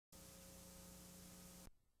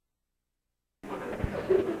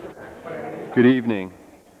Good evening.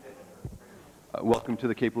 Welcome to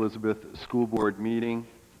the Cape Elizabeth School Board meeting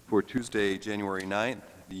for Tuesday, January 9th,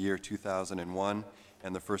 the year 2001.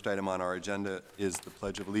 And the first item on our agenda is the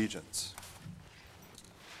Pledge of Allegiance.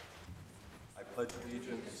 I pledge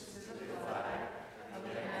allegiance to the flag of the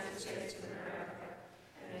United States of America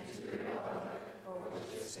and to the republic for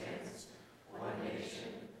which it stands, one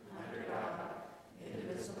nation, under God,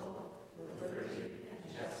 indivisible, with liberty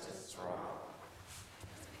and justice for all.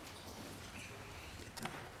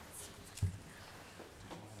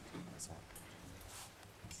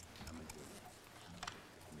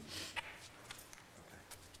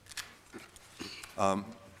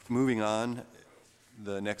 Moving on,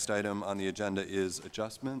 the next item on the agenda is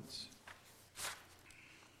adjustments.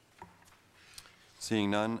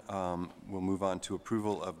 Seeing none, we'll move on to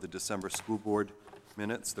approval of the December school board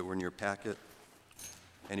minutes that were in your packet.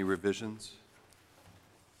 Any revisions?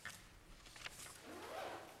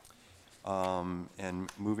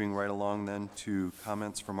 And moving right along then to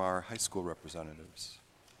comments from our high school representatives.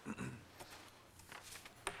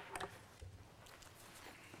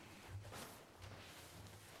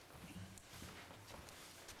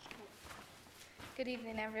 Good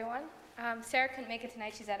evening, everyone. Sarah couldn't make it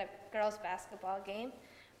tonight. She's at a girls' basketball game.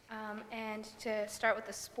 And to start with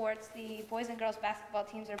the sports, the boys and girls basketball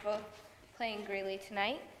teams are both playing Greeley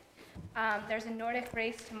tonight. There's a Nordic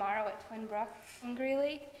race tomorrow at Twin Brook in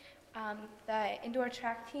Greeley. The indoor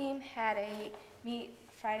track team had a meet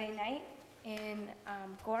Friday night in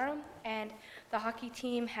Gorham, and the hockey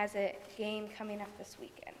team has a game coming up this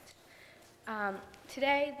weekend.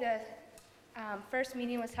 Today, the first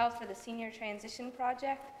meeting was held for the senior transition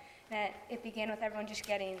project, and it began with everyone just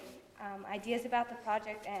getting ideas about the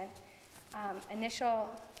project, and initial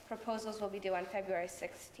proposals will be due on February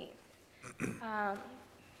 16th.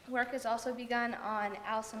 Work has also begun on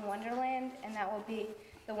Alice in Wonderland, and that will be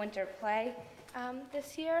the winter play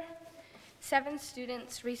this year. 7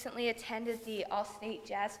 students recently attended the All-State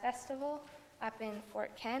Jazz Festival up in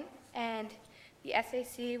Fort Kent, and the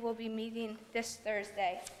SAC will be meeting this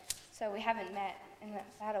Thursday. So we haven't met in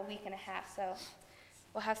about a week and a half, so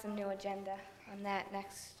we'll have some new agenda on that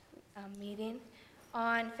next meeting.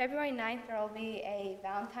 On February 9th, there will be a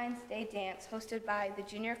Valentine's Day dance hosted by the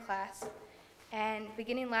junior class. And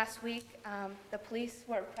beginning last week, the police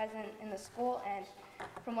were present in the school, and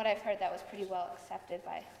from what I've heard, that was pretty well accepted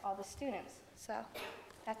by all the students. So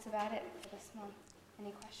that's about it for this month.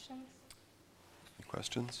 Any questions? Any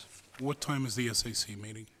questions? What time is the SAC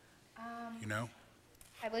meeting? You know?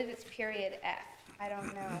 I believe it's period F. I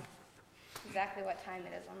don't know exactly what time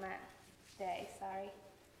it is on that day, sorry.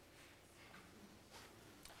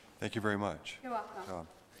 Thank you very much. You're welcome.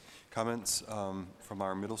 Comments from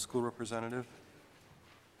our middle school representative?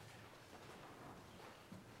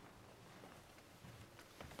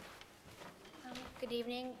 Good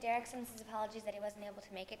evening. Derek sends his apologies that he wasn't able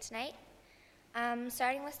to make it tonight.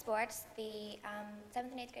 Starting with sports, the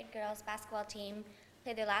 7th and 8th grade girls basketball team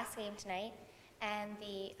played their last game tonight, and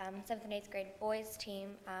the 7th and 8th grade boys team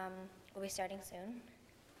will be starting soon,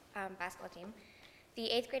 basketball team. The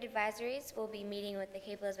 8th grade advisories will be meeting with the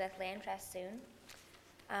Cape Elizabeth Land Trust soon.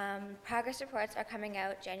 Progress reports are coming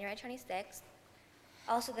out January 26th.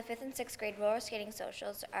 Also, the 5th and 6th grade roller skating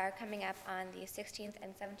socials are coming up on the 16th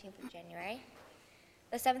and 17th of January.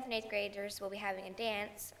 The 7th and 8th graders will be having a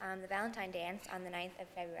dance, the Valentine dance, on the 9th of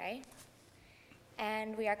February.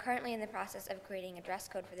 And we are currently in the process of creating a dress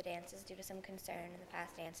code for the dances due to some concern in the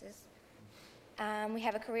past dances. We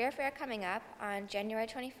have a career fair coming up on January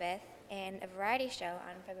 25th and a variety show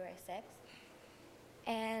on February 6th.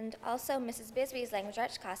 And also, Mrs. Bisbee's language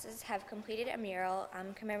arts classes have completed a mural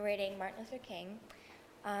commemorating Martin Luther King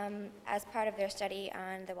as part of their study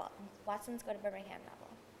on the Watsons Go to Birmingham novel.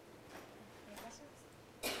 Any questions?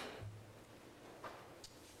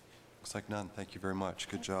 Looks like none. Thank you very much.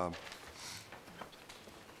 Good job.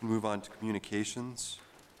 Move on to communications.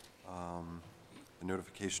 The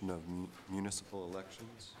notification of municipal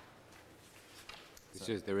elections.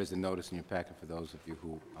 There is a notice in your packet for those of you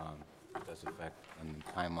who it does affect and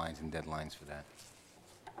timelines and deadlines for that.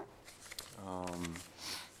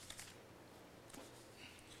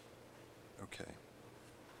 Okay.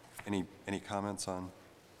 Any comments on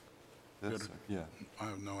this? Yeah.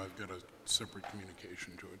 No, I've got a separate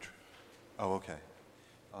communication, George. Oh, okay.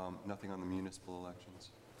 Nothing on the municipal elections.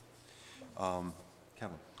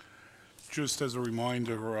 Kevin. Just as a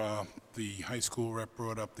reminder, the high school rep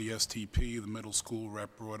brought up the STP, the middle school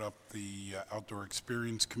rep brought up the Outdoor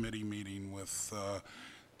Experience Committee meeting with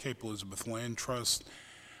Cape Elizabeth Land Trust.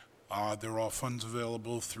 There are funds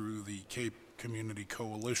available through the Cape Community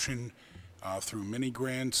Coalition. through mini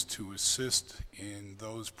grants to assist in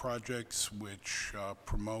those projects which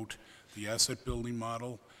promote the asset building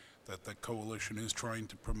model that the coalition is trying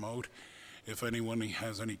to promote. If anyone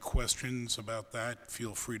has any questions about that,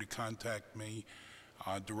 feel free to contact me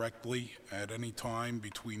directly at any time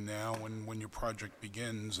between now and when your project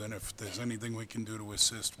begins, and if there's anything we can do to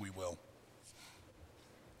assist, we will.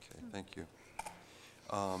 Okay, thank you.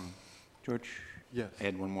 George? Yes. I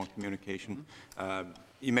had one more communication.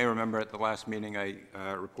 You may remember at the last meeting I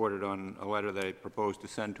reported on a letter that I proposed to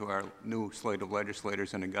send to our new slate of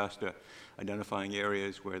legislators in Augusta, identifying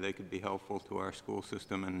areas where they could be helpful to our school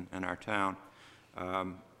system and our town.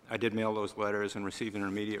 I did mail those letters and received an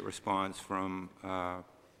immediate response from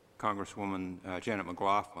Congresswoman Janet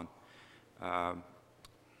McLaughlin.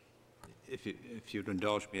 If you'd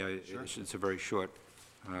indulge me, Sure. It's a very short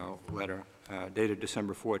letter dated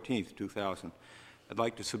December 14th, 2000. I'd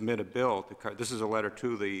like to submit a bill to this is a letter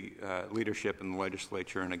to the leadership in the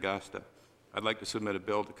legislature in Augusta. I'd like to submit a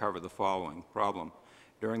bill to cover the following problem.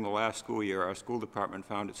 During the last school year, our school department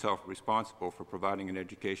found itself responsible for providing an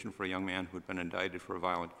education for a young man who had been indicted for a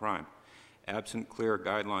violent crime. Absent clear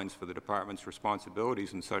guidelines for the department's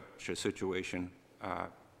responsibilities in such a situation,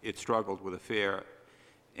 it struggled with a fair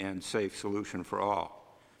and safe solution for all.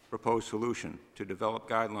 Proposed solution: to develop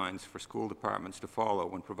guidelines for school departments to follow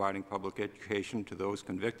when providing public education to those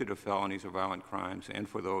convicted of felonies or violent crimes and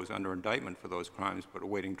for those under indictment for those crimes but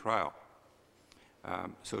awaiting trial.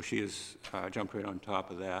 So she has jumped right on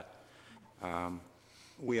top of that.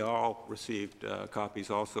 We all received copies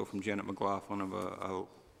also from Janet McLaughlin of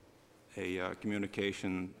a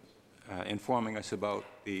communication informing us about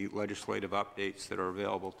the legislative updates that are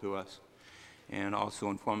available to us, and also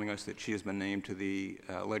informing us that she has been named to the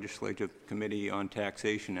Legislative Committee on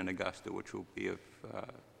Taxation in Augusta, which will be of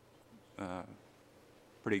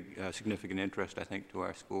pretty significant interest, I think, to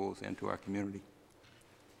our schools and to our community.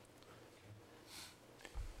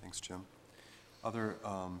 Thanks, Jim. Other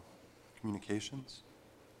communications?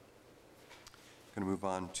 Going to move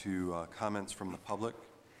on to comments from the public.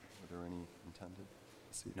 Are there any intended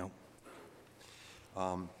this evening?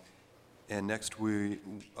 No. And next, we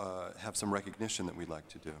have some recognition that we'd like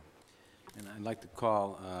to do. And I'd like to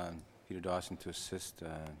call Peter Dawson to assist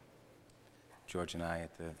George and I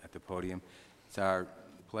at the podium. It's our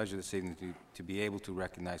pleasure this evening to be able to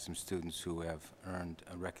recognize some students who have earned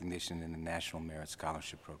a recognition in the National Merit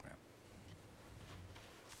Scholarship Program.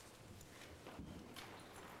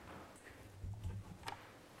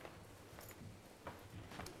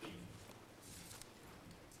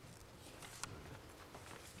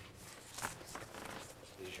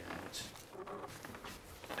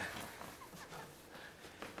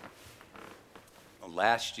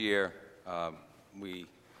 Last year, we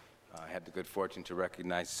had the good fortune to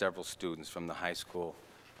recognize several students from the high school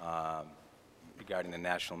regarding the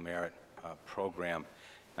National Merit Program.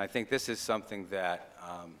 And I think this is something that,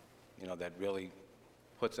 that really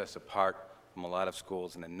puts us apart from a lot of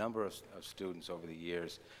schools and a number of students over the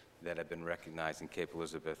years that have been recognized in Cape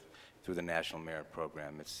Elizabeth through the National Merit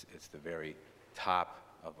Program. It's the very top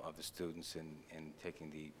of the students in taking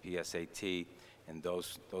the PSAT, and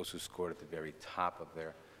those who scored at the very top of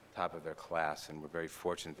their class. And we're very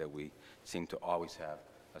fortunate that we seem to always have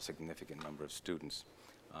a significant number of students.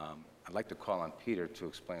 I'd like to call on Peter to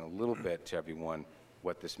explain a little bit to everyone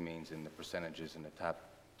what this means in the percentages in the top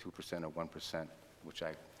 2% or 1%, which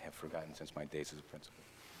I have forgotten since my days as a principal.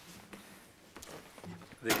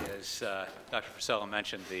 As Dr. Priscilla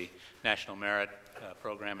mentioned, the National Merit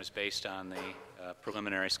Program is based on the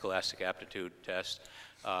preliminary scholastic aptitude test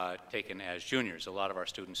taken as juniors. A lot of our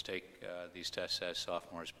students take these tests as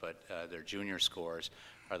sophomores, but their junior scores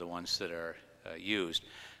are the ones that are used.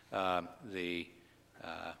 The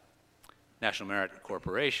National Merit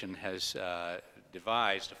Corporation has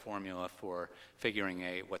devised a formula for figuring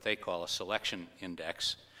what they call a selection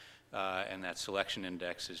index. And that selection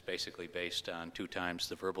index is basically based on 2 times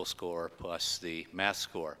the verbal score plus the math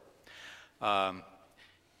score.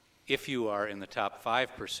 If you are in the top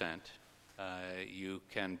 5%, you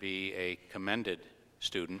can be a commended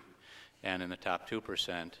student, and in the top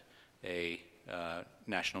 2%, a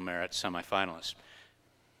National Merit semifinalist.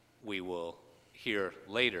 We will hear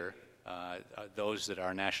later those that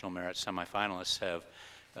are National Merit semifinalists have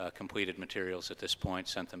completed materials at this point,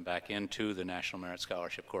 sent them back into the National Merit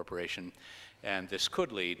Scholarship Corporation, and this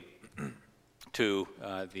could lead to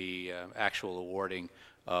the actual awarding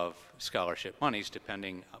of scholarship monies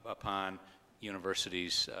depending upon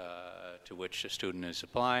universities to which a student is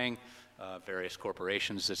applying, various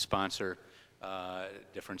corporations that sponsor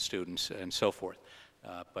different students, and so forth.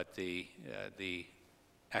 But the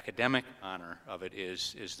academic honor of it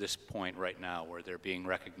is this point right now, where they're being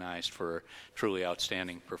recognized for truly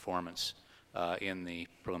outstanding performance in the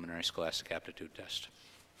preliminary scholastic aptitude test.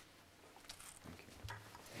 Thank you.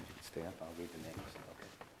 And you can stay up. I'll read the names. Okay.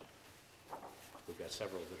 We've got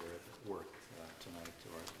several that are at work tonight,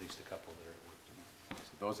 or at least a couple that are at work tonight.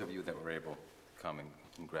 So those of you that were able to come, and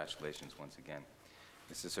congratulations once again.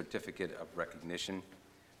 This is a certificate of recognition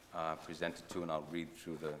presented to, and I'll read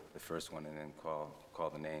through the first one and then call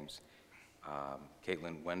the names.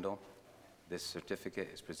 Caitlin Wendell. This certificate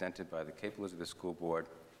is presented by the Cape Elizabeth School Board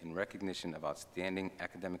in recognition of outstanding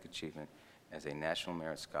academic achievement as a National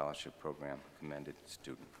Merit Scholarship Program commended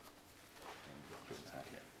student.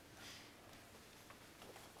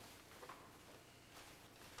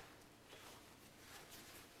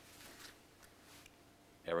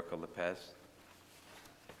 Erica Lopez.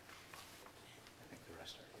 I think the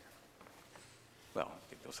rest are here. Well, I'll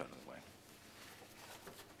get those out of the way.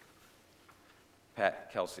 Pat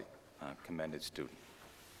Kelsey, commended student.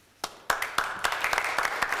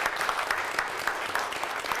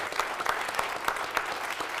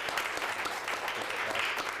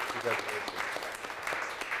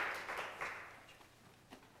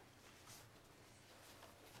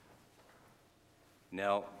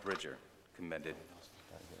 Nell Bridger, commended.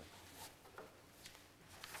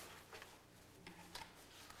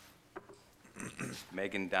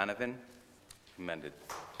 Megan Donovan, commended.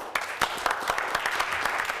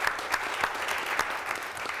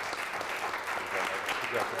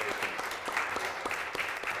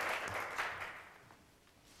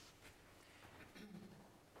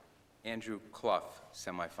 Andrew Clough,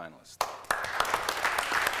 semifinalist.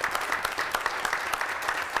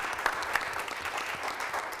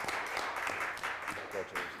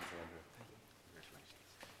 Congratulations, Andrew.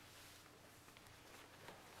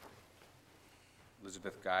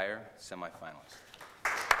 Elizabeth Geyer, semifinalist.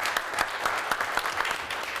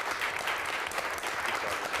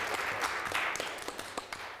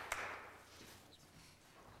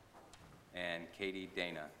 And Katie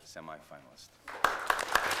Dana, semifinalist.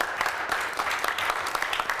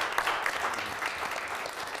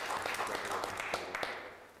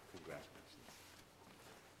 Congratulations.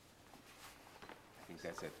 I think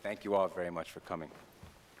that's it. Thank you all very much for coming.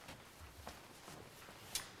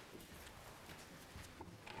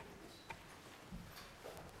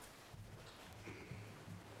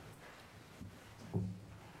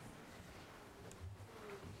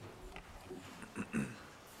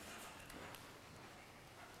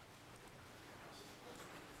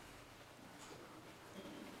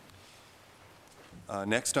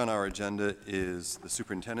 Next on our agenda is the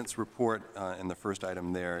superintendent's report, and the first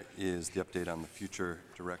item there is the update on the future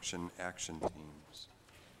direction action teams.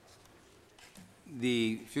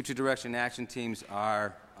 The future direction action teams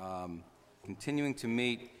are continuing to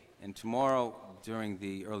meet, and tomorrow during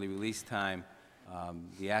the early release time,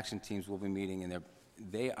 the action teams will be meeting, and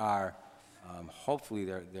they are hopefully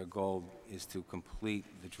their goal is to complete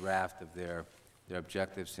the draft of their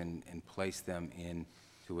objectives and place them into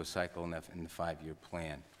a cycle in the 5-year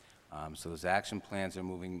plan. So those action plans are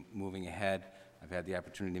moving ahead. I've had the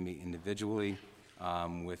opportunity to meet individually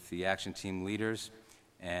with the action team leaders,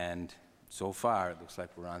 and so far it looks like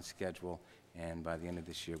we're on schedule, and by the end of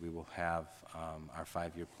this year we will have our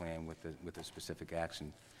 5-year plan with the specific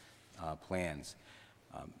action plans.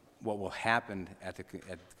 What will happen at the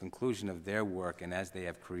conclusion of their work, and as they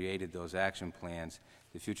have created those action plans,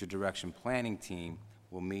 the future direction planning team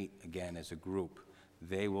will meet again as a group.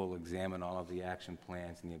 They will examine all of the action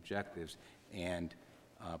plans and the objectives and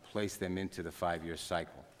place them into the 5-year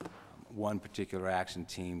cycle. One particular action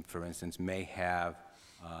team, for instance, may have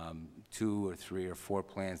 2 or 3 or 4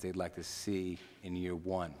 plans they'd like to see in year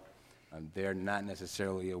 1. They're not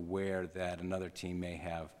necessarily aware that another team may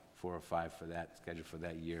have 4 or 5 for that, scheduled for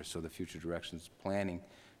that year, so the future directions planning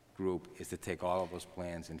group is to take all of those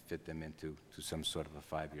plans and fit them into some sort of a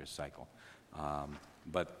 5-year cycle.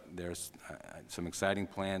 But there's some exciting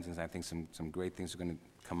plans, and I think some great things are going to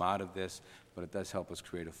come out of this, but it does help us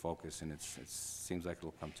create a focus, and it seems like it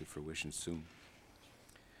will come to fruition soon.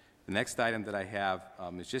 The next item that I have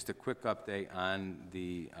is just a quick update on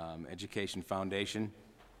the Education Foundation.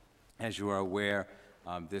 As you are aware,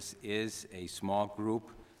 this is a small group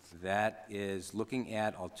that is looking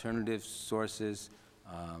at alternative sources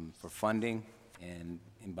for funding, and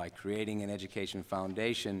by creating an Education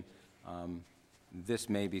Foundation, this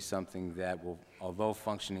may be something that will, although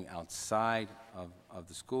functioning outside of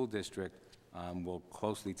the school district, will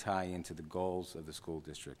closely tie into the goals of the school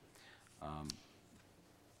district.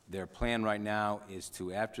 Their plan right now is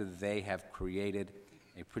to, after they have created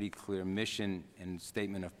a pretty clear mission and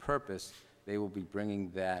statement of purpose, they will be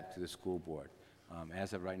bringing that to the school board.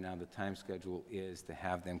 As of right now, the time schedule is to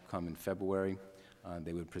have them come in February.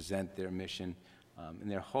 They would present their mission, and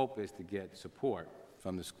their hope is to get support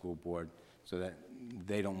from the school board so that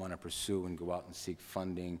they don't want to pursue and go out and seek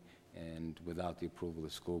funding and without the approval of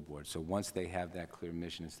the school board. So once they have that clear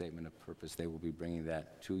mission and statement of purpose, they will be bringing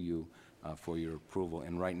that to you for your approval.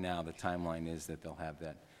 And right now, the timeline is that they'll have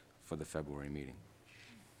that for the February meeting.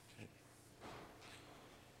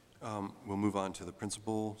 We'll move on to the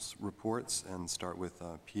principal's reports and start with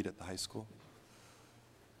Pete at the high school.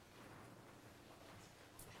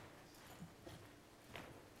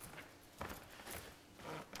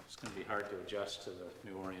 It's going to be hard to adjust to the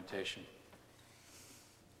new orientation.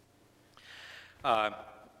 A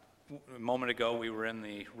moment ago, we were in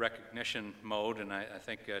the recognition mode, and I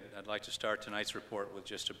think I'd like to start tonight's report with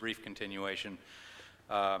just a brief continuation.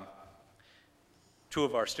 Two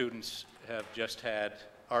of our students have just had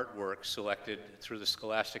artwork selected through the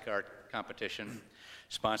Scholastic Art Competition,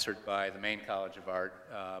 sponsored by the Maine College of Art,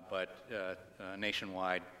 but a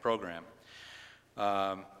nationwide program,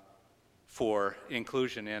 for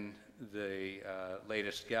inclusion in the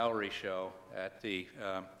latest gallery show at the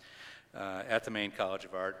Maine College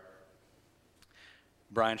of Art.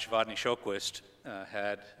 Brian Shevardny-Shokvist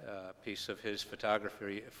had a piece of his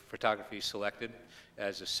photography selected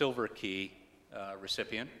as a Silver Key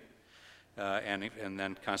recipient, and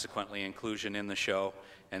then consequently inclusion in the show.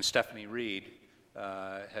 And Stephanie Reed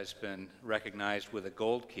has been recognized with a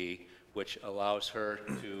Gold Key, which allows her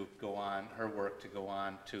to go on, her work to go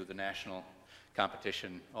on to the national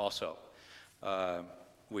competition also.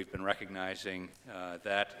 We've been recognizing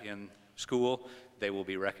that in school. They will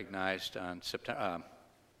be recognized on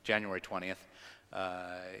January 20th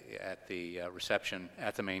at the reception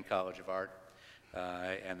at the Maine College of Art,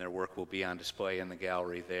 and their work will be on display in the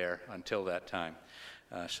gallery there until that time.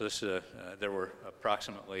 So this is there were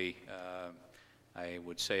approximately, I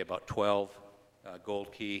would say, about 12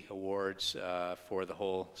 Gold Key awards for the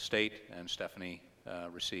whole state, and Stephanie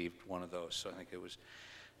received one of those. So I think it was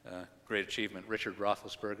a great achievement. Richard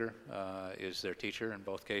Roethlisberger is their teacher in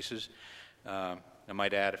both cases. I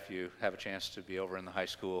might add, if you have a chance to be over in the high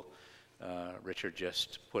school, Richard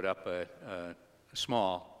just put up a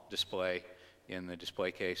small display in the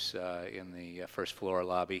display case in the first floor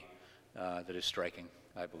lobby that is striking,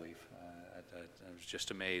 I believe. I was just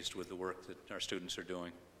amazed with the work that our students are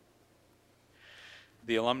doing.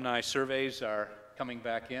 The alumni surveys are coming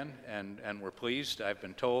back in, and we're pleased. I've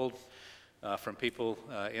been told from people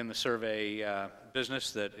in the survey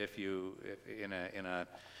business that if in a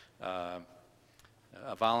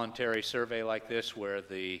voluntary survey like this, where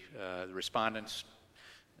the respondents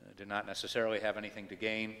do not necessarily have anything to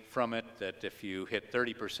gain from it, that if you hit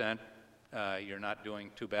 30%, you're not doing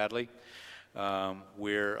too badly.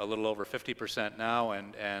 We're a little over 50% now,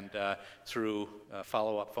 and through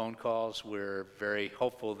follow-up phone calls, we're very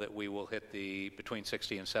hopeful that we will hit between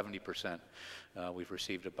 60 and 70%. We've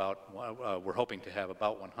received we're hoping to have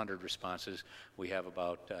about 100 responses. We have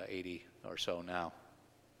about 80 or so now.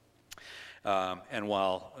 And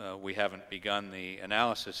while we haven't begun the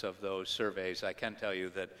analysis of those surveys, I can tell you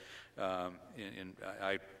that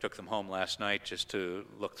I took them home last night just to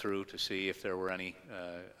look through to see if there were any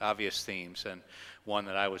obvious themes. And one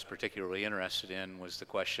that I was particularly interested in was the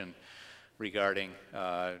question regarding,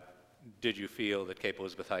 did you feel that Cape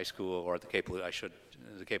Elizabeth High School, or the Cape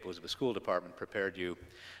Elizabeth School Department, prepared you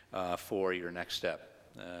for your next step?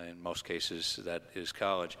 In most cases, that is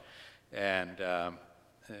college. And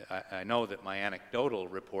I know that my anecdotal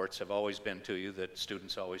reports have always been to you that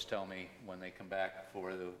students always tell me when they come back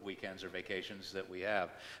for the weekends or vacations that we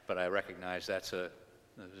have, but I recognize there's a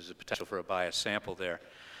potential for a biased sample there.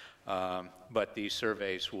 But these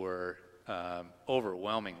surveys were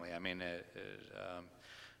overwhelmingly, I mean,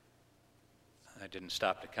 I didn't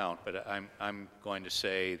stop to count, but I'm going to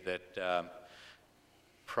say that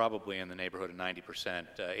probably in the neighborhood of 90%,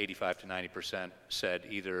 85 to 90% said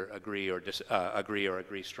either agree or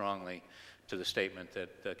agree strongly to the statement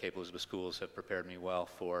that Cape Elizabeth schools have prepared me well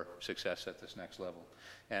for success at this next level.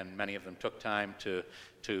 And many of them took time to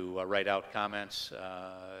write out comments,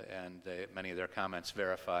 and many of their comments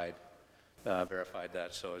verified that.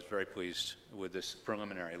 So I was very pleased with this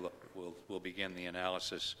preliminary look. We'll begin the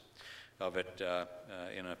analysis of it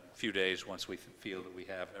in a few days once we feel that we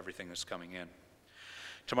have everything that's coming in.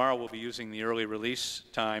 Tomorrow we'll be using the early release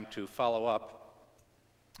time to follow up.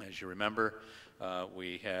 As you remember,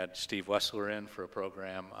 we had Steve Wessler in for a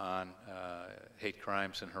program on hate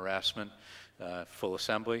crimes and harassment, full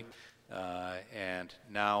assembly. And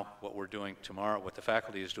now what we're doing tomorrow, what the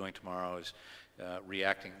faculty is doing tomorrow, is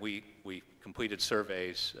reacting. We completed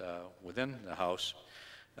surveys within the House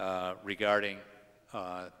regarding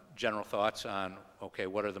general thoughts on, okay,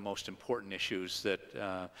 what are the most important issues that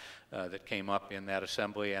that came up in that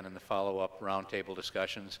assembly and in the follow-up roundtable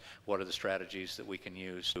discussions? What are the strategies that we can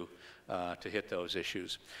use to hit those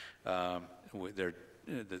issues? The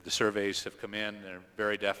surveys have come in. They're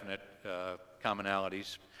very definite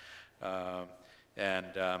commonalities.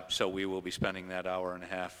 So we will be spending that hour and a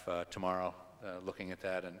half tomorrow looking at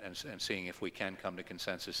that and seeing if we can come to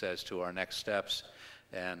consensus as to our next steps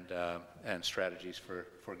and strategies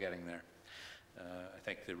for getting there. I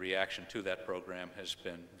think the reaction to that program has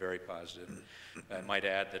been very positive. I might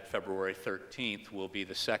add that February 13th will be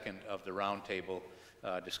the second of the roundtable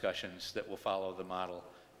discussions that will follow the model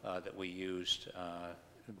that we used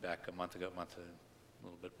back a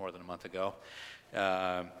little bit more than a month ago.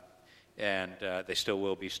 They still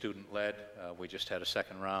will be student-led. We just had a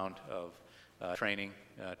second round of training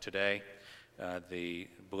today.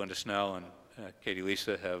 Belinda Snell and Katie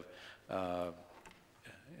Lisa have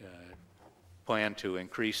planned to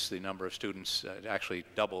increase the number of students, actually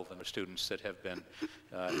double the number of students that have been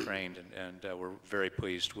trained, and we're very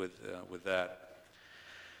pleased with that.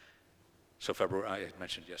 So I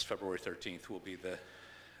mentioned, yes, February 13th will be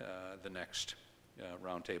the next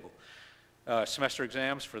roundtable. Semester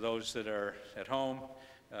exams, for those that are at home,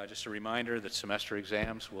 just a reminder that semester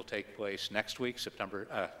exams will take place next week,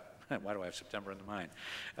 why do I have September in the mind?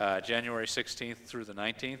 January 16th through the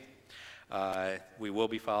 19th. We will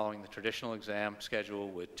be following the traditional exam schedule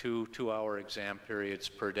with two-hour exam periods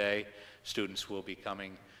per day. Students will be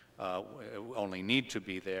coming, only need to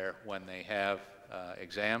be there when they have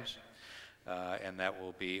exams, and that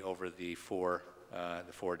will be over the four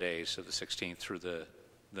days, so the 16th through the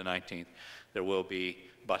 19th. There will be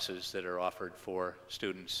buses that are offered for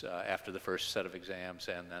students after the first set of exams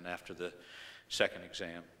and then after the second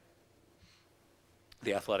exam.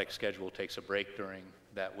 The athletic schedule takes a break during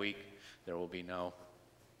that week. There will be no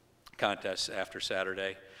contests after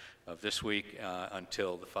Saturday of this week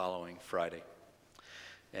until the following Friday.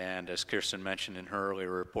 And as Kirsten mentioned in her earlier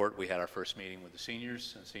report, we had our first meeting with the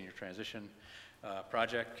seniors, Senior Transition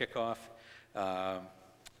Project kickoff.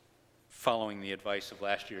 Following the advice of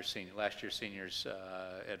last year's seniors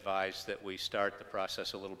advised that we start the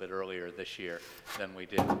process a little bit earlier this year than we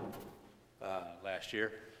did last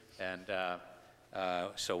year, and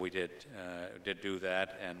so we did do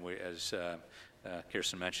that. And as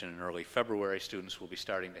Kirsten mentioned, in early February, students will be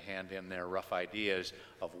starting to hand in their rough ideas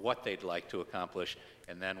of what they'd like to accomplish,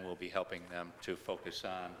 and then we'll be helping them to focus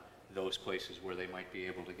on those places where they might be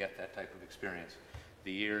able to get that type of experience.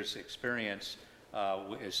 The year's experience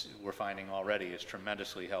we're finding already is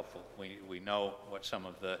tremendously helpful. We know what some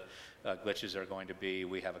of the glitches are going to be.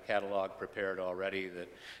 We have a catalog prepared already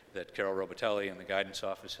that Carol Robitelli in the guidance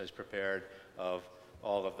office has prepared of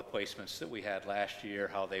all of the placements that we had last year,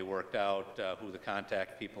 how they worked out, who the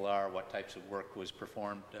contact people are, what types of work was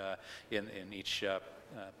performed in each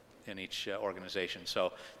organization.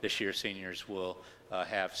 So this year seniors will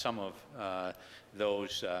have some of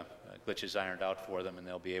those glitches ironed out for them, and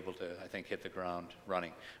they'll be able to, I think, hit the ground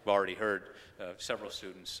running. We've already heard several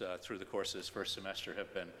students through the course of this first semester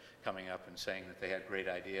have been coming up and saying that they had great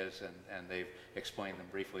ideas, and they've explained them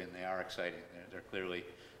briefly, and they are exciting. They're clearly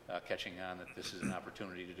catching on that this is an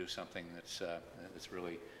opportunity to do something that's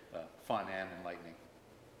really fun and enlightening.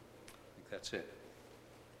 I think that's it.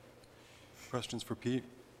 Questions for Pete?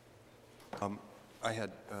 I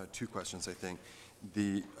had two questions, I think.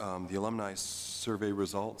 The alumni survey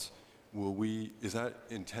results, is that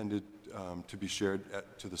intended to be shared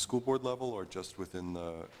to the school board level or just within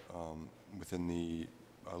the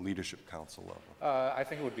leadership council level? I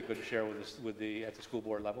think it would be good to share at the school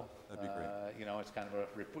board level. That'd be great. You know, it's kind of a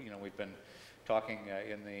we've been talking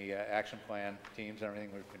in the action plan teams and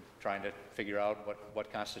everything. We've been trying to figure out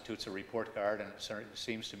what constitutes a report card, and it certainly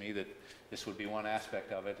seems to me that this would be one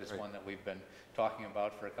aspect of it. It's one that we've been talking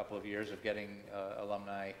about for a couple of years, of getting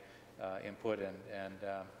alumni input, and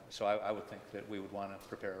so I would think that we would want to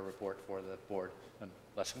prepare a report for the board,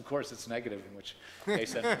 unless of course it's negative, in which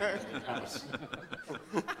case then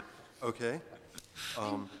Okay.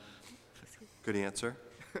 Good answer.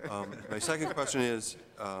 My second question is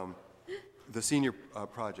the senior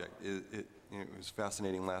project. It was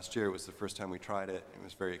fascinating last year. It was the first time we tried it. It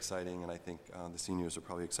was very exciting, and I think the seniors are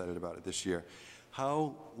probably excited about it this year.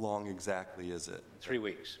 How long exactly is it? 3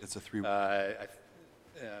 weeks. It's a 3 week. I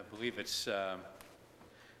believe it's. I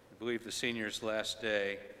believe the seniors' last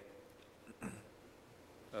day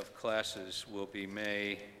of classes will be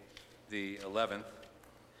May the 11th.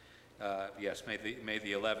 Yes, May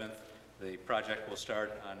the 11th. The project will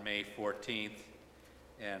start on May 14th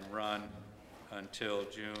and run until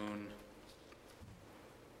June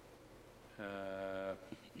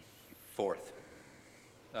 4th.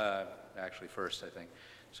 Actually 1st, I think.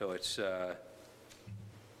 So it's, let's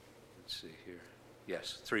see here.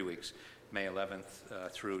 Yes, 3 weeks, May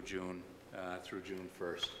 11th through June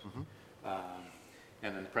 1st.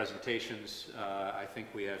 And then the presentations, I think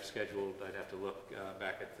we have scheduled, I'd have to look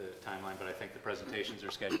back at the timeline, but I think the presentations are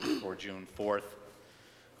scheduled for June 4th.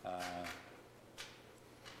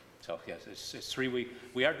 So yes, it's 3 weeks.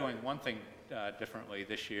 We are doing one thing differently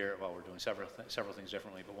this year. Well, we're doing several things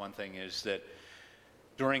differently, but one thing is that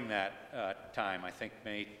during that time, I think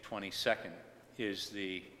May 22nd is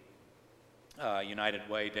the United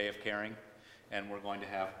Way Day of Caring, and we're going to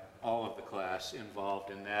have all of the class involved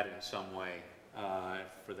in that in some way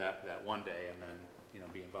for that one day, and then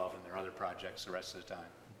be involved in their other projects the rest of the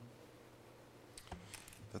time.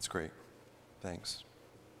 That's great. Thanks.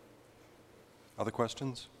 Other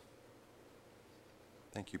questions?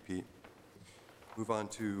 Thank you, Pete. Move on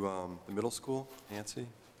to the middle school. Nancy?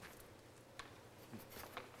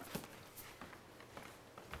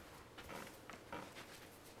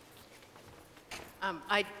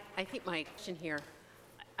 I think my question here,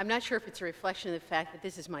 I'm not sure if it's a reflection of the fact that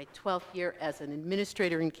this is my 12th year as an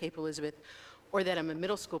administrator in Cape Elizabeth or that I'm a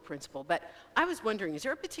middle school principal, but I was wondering, is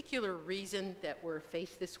there a particular reason that we're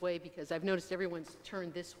faced this way? Because I've noticed everyone's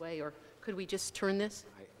turned this way, or could we just turn this?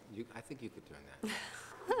 I think you could turn that.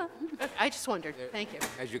 I just wondered. Thank you.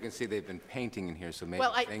 As you can see, they've been painting in here, so maybe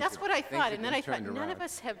well, that's what I thought, and then I thought none around. of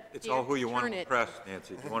us have It's all who you want to it. impress,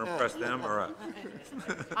 Nancy. Do you want to impress them or us?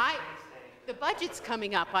 The budget's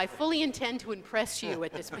coming up. I fully intend to impress you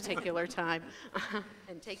at this particular time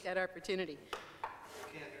and take that opportunity.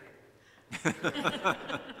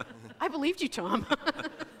 I believed you, Tom.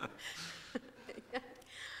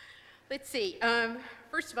 Let's see.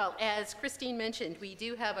 First of all, as Christine mentioned, we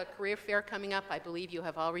do have a career fair coming up. I believe you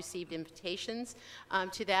have all received invitations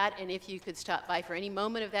to that, and if you could stop by for any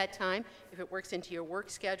moment of that time, if it works into your work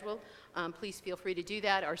schedule, please feel free to do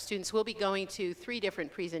that. Our students will be going to 3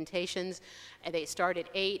 different presentations. They start at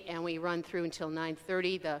 8 and we run through until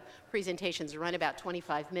 9:30. The presentations run about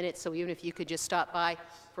 25 minutes, so even if you could just stop by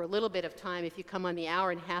for a little bit of time, if you come on the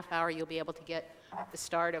hour and a half hour, you'll be able to get the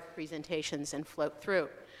start of presentations and float through.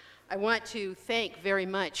 I want to thank very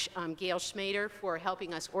much Gail Schmader for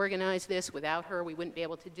helping us organize this. Without her, we wouldn't be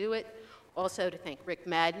able to do it. Also to thank Rick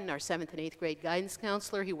Madden, our 7th and 8th grade guidance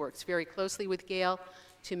counselor. He works very closely with Gail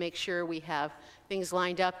to make sure we have things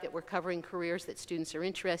lined up that we're covering careers that students are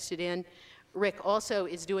interested in. Rick also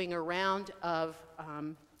is doing a round of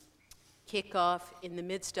kickoff in the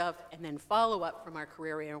midst of and then follow-up from our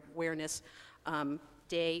career awareness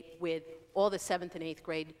day with all the 7th and 8th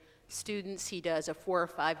grade students. He does a 4 or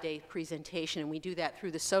 5 day presentation, and we do that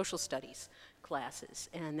through the social studies classes,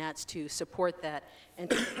 and that's to support that and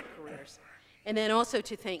to support careers. And then also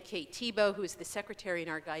to thank Kate Tebow, who is the secretary in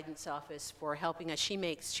our guidance office, for helping us. She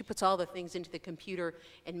puts all the things into the computer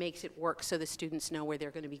and makes it work so the students know where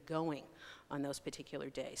they're going to be going on those particular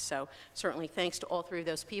days. So certainly thanks to all 3 of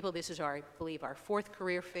those people. This is, I believe, our 4th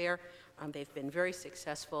career fair. They've been very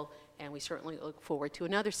successful, and we certainly look forward to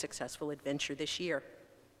another successful adventure this year.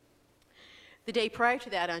 The day prior to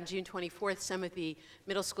that, on June 24th, some of the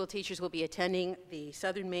middle school teachers will be attending the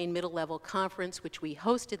Southern Maine Middle Level Conference, which we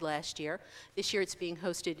hosted last year. This year it's being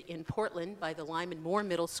hosted in Portland by the Lyman Moore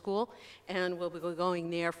Middle School, and we'll be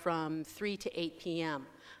going there from 3 to 8 p.m.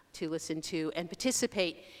 to listen to and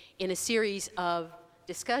participate in a series of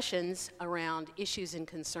discussions around issues and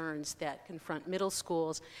concerns that confront middle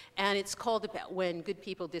schools, and it's called About When Good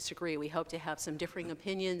People Disagree. We hope to have some differing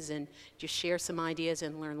opinions and just share some ideas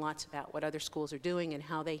and learn lots about what other schools are doing and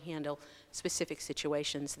how they handle specific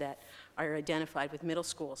situations that are identified with middle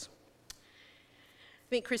schools. I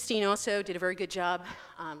think Christine also did a very good job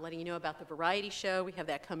letting you know about the variety show. We have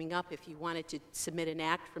that coming up. If you wanted to submit an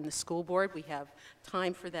act from the school board, we have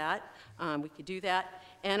time for that. We could do that.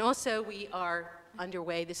 And also we are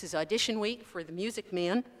underway. This is audition week for The Music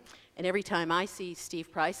Man, and every time I see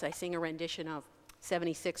Steve Price, I sing a rendition of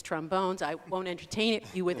 76 trombones. I won't entertain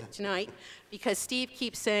you with it tonight because Steve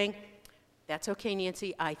keeps saying, "That's okay,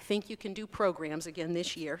 Nancy, I think you can do programs again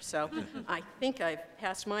this year." So I think I've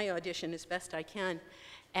passed my audition as best I can.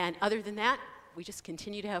 And other than that, we just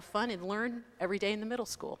continue to have fun and learn every day in the middle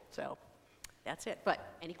school. So that's it.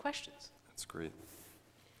 But any questions? That's great.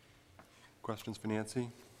 Questions for Nancy?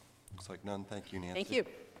 Looks like none. Thank you, Nancy. Thank you.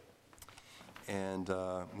 And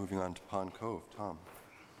moving on to Pond Cove. Tom.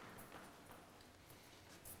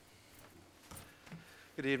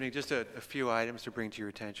 Good evening. Just a few items to bring to your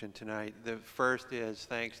attention tonight. The first is,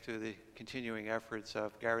 thanks to the continuing efforts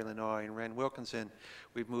of Gary Lanoy and Ren Wilkinson,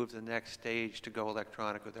 we've moved to the next stage to go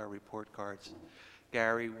electronic with our report cards.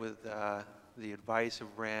 Gary, with the advice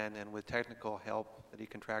of Ren and with technical help that he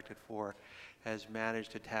contracted for, has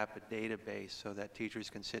managed to tap a database so that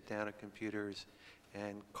teachers can sit down at computers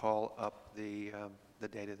and call up the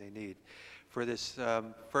data they need. For this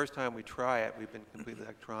first time we try it, we've been completely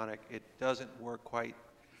electronic. It doesn't work quite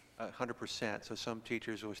 100%, so some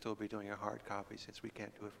teachers will still be doing a hard copy since we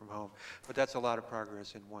can't do it from home. But that's a lot of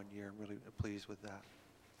progress in 1 year. I'm really pleased with that.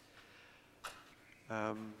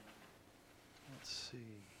 Let's see.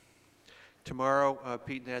 Tomorrow,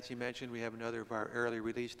 Pete and Nancy mentioned we have another of our early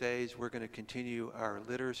release days. We're going to continue our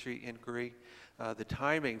literacy inquiry. The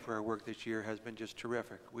timing for our work this year has been just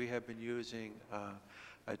terrific. We have been using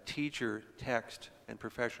a teacher text and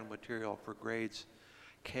professional material for grades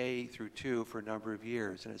K through 2 for a number of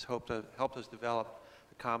years, and it's helped us develop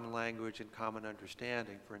a common language and common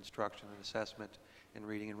understanding for instruction and assessment in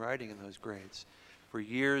reading and writing in those grades. For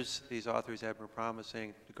years, these authors have been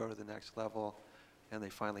promising to go to the next level, and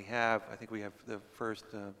they finally have. I think we have the first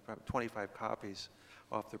 25 copies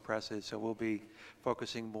off the presses, so we'll be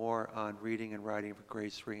focusing more on reading and writing for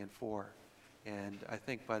grades 3 and 4. And I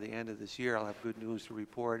think by the end of this year, I'll have good news to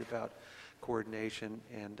report about coordination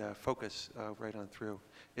and focus right on through.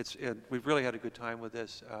 We've really had a good time with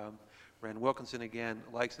this. Ren Wilkinson, again,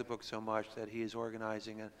 likes the book so much that he is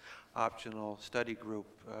organizing an optional study group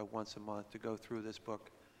once a month to go through this book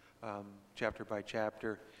chapter by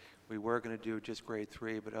chapter. We were going to do just grade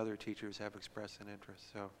 3, but other teachers have expressed an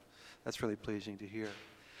interest, so that's really pleasing to hear.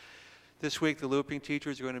 This week, the looping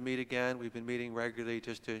teachers are going to meet again. We've been meeting regularly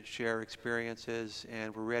just to share experiences,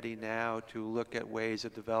 and we're ready now to look at ways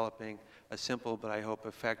of developing a simple but I hope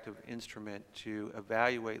effective instrument to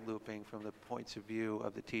evaluate looping from the points of view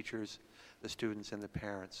of the teachers, the students, and the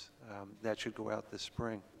parents. That should go out this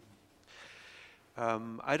spring.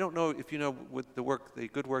 I don't know if you know what the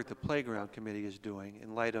good work the Playground Committee is doing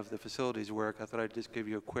in light of the facilities work. I thought I'd just give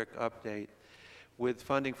you a quick update. With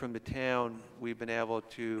funding from the town, we've been able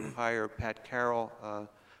to hire Pat Carroll,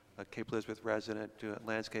 a Cape Elizabeth resident, a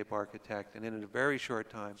landscape architect, and in a very short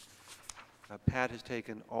time, Pat has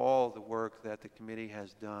taken all the work that the committee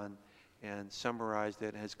has done and summarized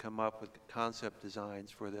it and has come up with concept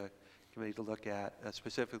designs for the committee to look at,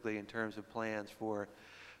 specifically in terms of plans for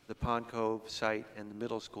the Pond Cove site and the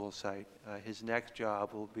middle school site. His next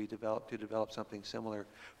job will be to develop something similar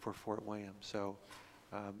for Fort William. So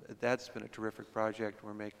that's been a terrific project.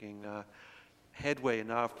 We're making headway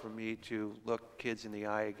enough for me to look kids in the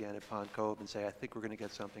eye again at Pond Cove and say, I think we're going to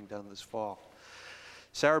get something done this fall.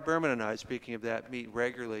 Sarah Berman and I, speaking of that, meet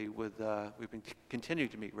regularly with, we've been continuing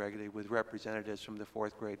to meet regularly with representatives from the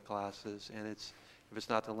 4th grade classes, and if it's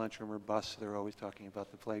not the lunchroom or bus, they're always talking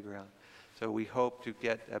about the playground. So we hope to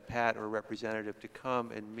get a Pat or a representative to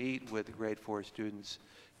come and meet with the grade 4 students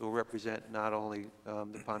who will represent not only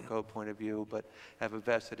the Pond Cove point of view, but have a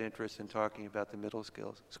vested interest in talking about the middle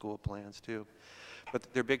school plans too.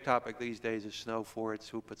 But their big topic these days is snow forts,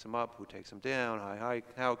 who puts them up, who takes them down,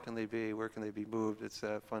 how can they be, where can they be moved. It's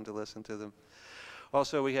fun to listen to them.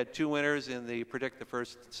 Also, we had 2 winners in the Predict the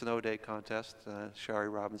First Snow Day contest. Shari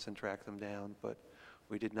Robinson tracked them down, but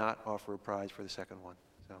we did not offer a prize for the second one.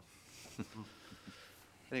 So,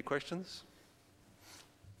 any questions?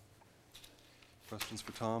 Questions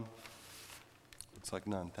for Tom? Looks like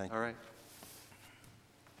none. Thank you. All right.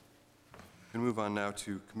 We can move on now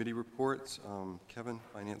to committee reports. Kevin,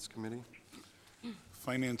 Finance Committee.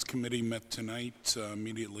 Finance Committee met tonight,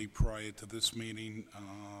 immediately prior to this meeting.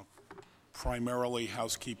 Primarily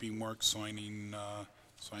housekeeping work, signing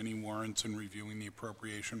warrants and reviewing the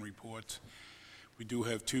appropriation reports. We do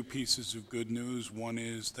have 2 pieces of good news. One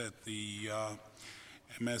is that the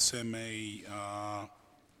MSMA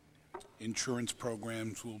insurance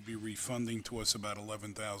programs will be refunding to us about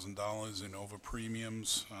 $11,000 in over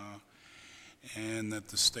premiums, and that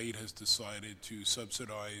the state has decided to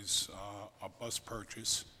subsidize a bus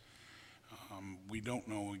purchase. We don't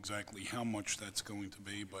know exactly how much that's going to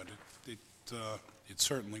be, but it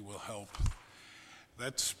certainly will help.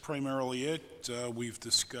 That's primarily it. We've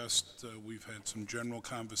discussed, we've had some general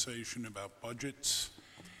conversation about budgets,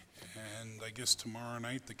 and I guess tomorrow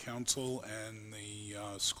night the council and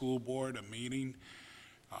the school board are meeting,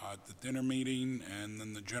 the dinner meeting, and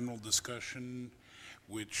then the general discussion,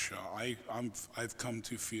 which I've come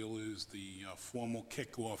to feel is the formal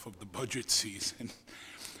kickoff of the budget season.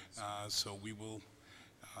 So we will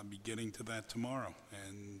be getting to that tomorrow,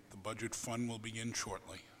 and the budget fund will begin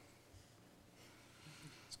shortly.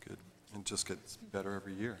 That's good. It just gets better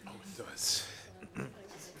every year. Oh, it does.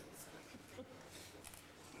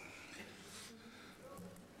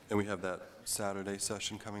 And we have that Saturday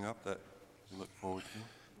session coming up that we look forward to,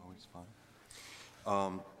 always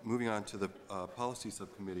fun. Moving on to the Policy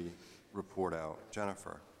Subcommittee report out.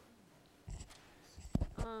 Jennifer.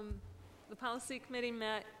 The Policy Committee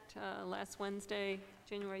met last Wednesday,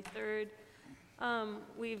 January 3rd.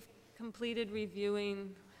 We've completed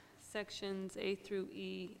reviewing sections A through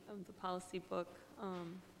E of the policy book,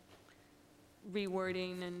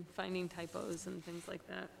 rewording and finding typos and things like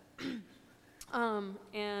that.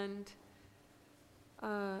 And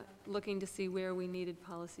looking to see where we needed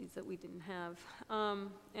policies that we didn't have.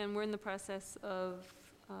 And we're in the process of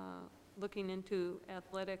looking into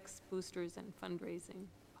athletics, boosters, and fundraising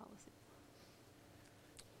policy.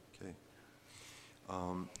 Okay.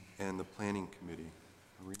 And the Planning Committee.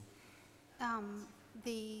 Marie?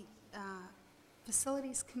 The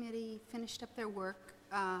Facilities Committee finished up their work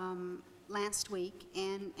last week,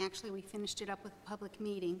 and actually we finished it up with a public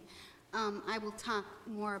meeting. I will talk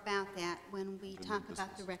more about that when we talk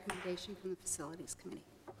about the recommendation from the Facilities Committee.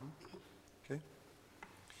 Okay.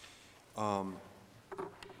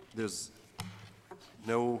 There's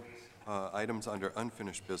no items under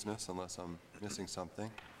unfinished business unless I'm missing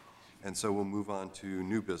something. And so we'll move on to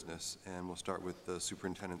new business, and we'll start with the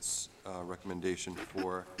superintendent's recommendation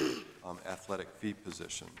for athletic fee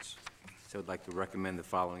positions. So I'd like to recommend the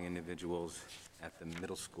following individuals at the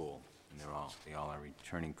middle school, and they all are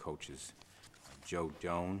returning coaches. Joe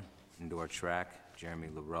Doan, indoor track; Jeremy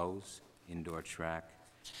LaRose, indoor track;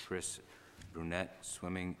 Chris Brunette,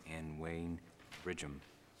 swimming; and Wayne Bridgham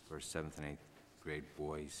for 7th and 8th grade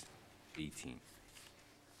boys B team.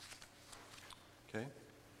 Okay.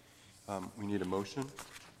 We need a motion.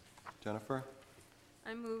 Jennifer?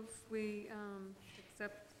 I move we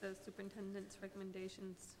accept the superintendent's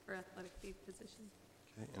recommendations for athletic fee positions.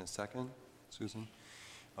 Okay, and a second. Susan?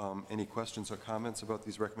 Any questions or comments about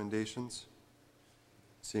these recommendations?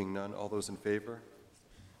 Seeing none, all those in favor?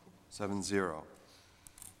 7-0.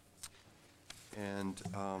 And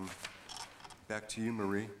back to you,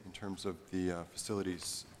 Marie, in terms of the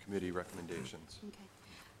Facilities Committee recommendations. Okay.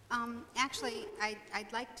 Actually,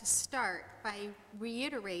 I'd like to start by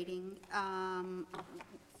reiterating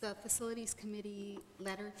the Facilities Committee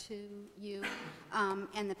letter to you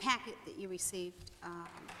and the packet that you received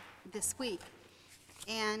this week.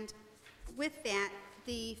 And with that,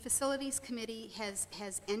 the Facilities Committee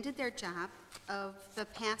has ended their job of the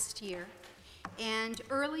past year, and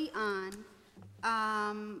early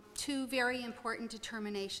on, two very important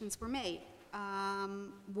determinations were made.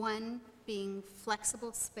 One being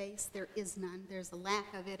flexible space. There is none. There's a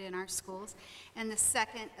lack of it in our schools. And the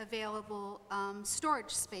second, available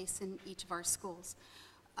storage space in each of our schools.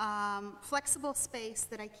 Flexible space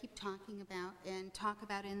that I keep talking about and talk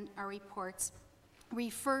about in our reports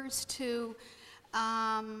refers to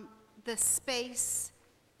the space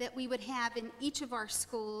that we would have in each of our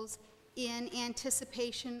schools in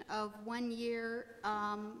anticipation of 1 year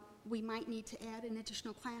we might need to add an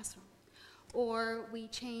additional classroom, or we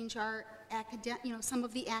change our some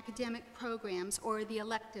of the academic programs or the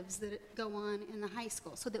electives that go on in the high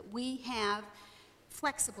school, so that we have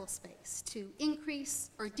flexible space to increase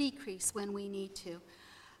or decrease when we need to.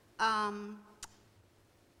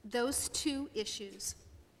 Those two issues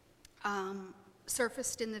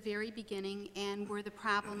surfaced in the very beginning and were the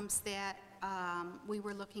problems that we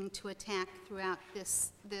were looking to attack throughout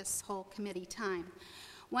this whole committee time.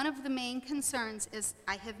 One of the main concerns, as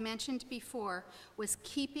I have mentioned before, was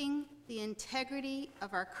keeping the integrity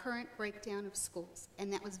of our current breakdown of schools,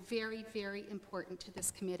 and that was very, very important to this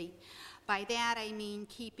committee. By that I mean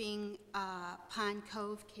keeping Pond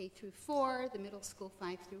Cove K through 4, the middle school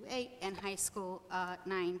 5 through 8, and high school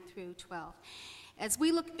 9 through 12. As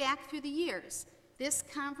we look back through the years, this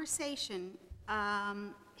conversation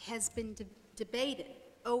has been debated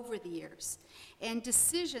over the years, and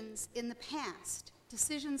decisions in the past,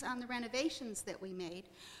 decisions on the renovations that we made,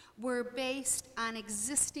 were based on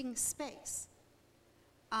existing space,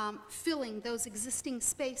 filling those existing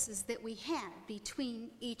spaces that we had between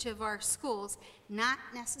each of our schools, not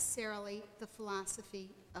necessarily the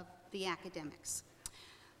philosophy of the academics.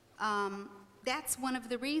 That's one of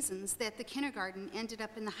the reasons that the kindergarten ended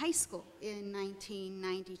up in the high school in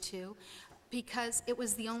 1992, because it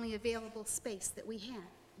was the only available space that we had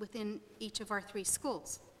within each of our 3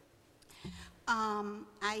 schools.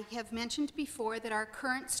 I have mentioned before that our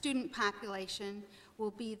current student population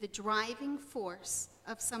will be the driving force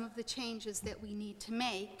of some of the changes that we need to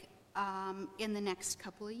make in the next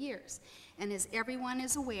couple of years. And as everyone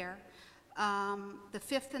is aware, the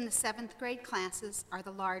 5th and the 7th grade classes are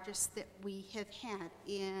the largest that we have had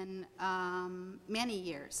in many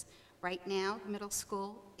years. Right now, the middle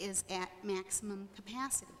school is at maximum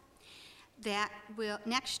capacity. that will,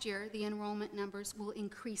 next year, the enrollment numbers will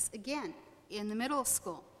increase again in the middle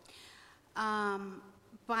school.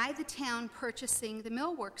 By the town purchasing the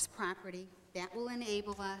Millworks property, that will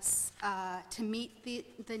enable us to meet the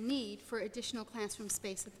need for additional classroom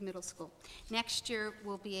space at the middle school. Next year,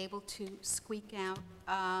 we'll be able to squeak out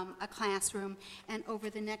a classroom, and over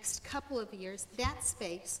the next couple of years, that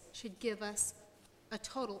space should give us a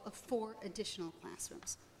total of 4 additional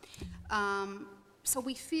classrooms. So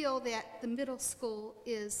we feel that the middle school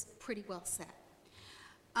is pretty well set.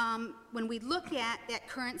 When we look at that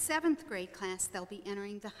current 7th grade class, they'll be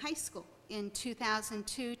entering the high school in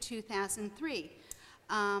 2002-2003,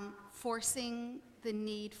 forcing the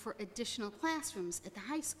need for additional classrooms at the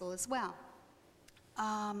high school as well.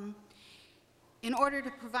 In order to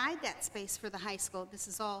provide that space for the high school, this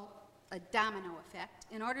is all a domino effect.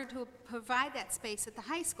 In order to provide that space at the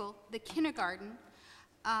high school, the kindergarten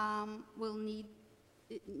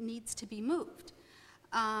needs to be moved.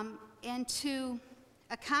 And to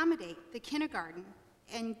accommodate the kindergarten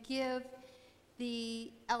and give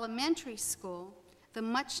the elementary school the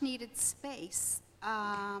much-needed space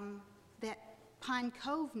that Pond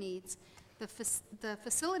Cove needs, the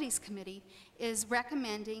Facilities Committee is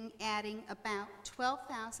recommending adding about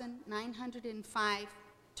 12,905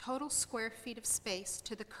 total square feet of space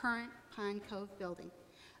to the current Pond Cove building,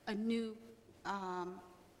 a new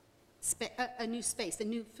space, a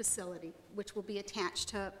new facility, which will be attached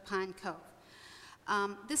to Pond Cove.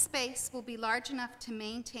 This space will be large enough to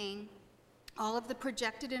maintain all of the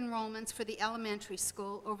projected enrollments for the elementary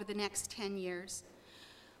school over the next 10 years,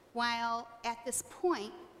 while at this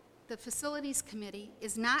point, the Facilities Committee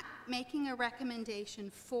is not making a recommendation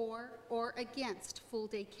for or against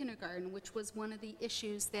full-day kindergarten, which was one of the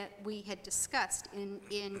issues that we had discussed in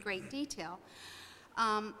great detail.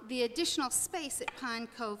 The additional space at Pond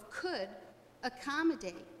Cove could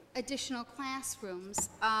accommodate additional classrooms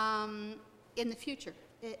in the future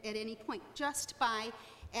at any point, just by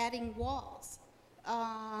adding walls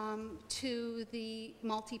to the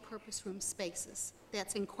multi-purpose room spaces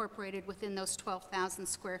that's incorporated within those 12,000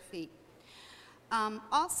 square feet.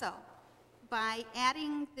 Also, by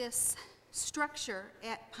adding this structure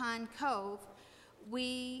at Pond Cove,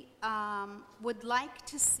 we would like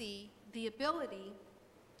to see the ability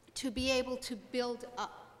to be able to build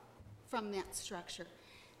up from that structure.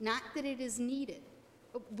 Not that it is needed.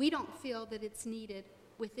 We don't feel that it's needed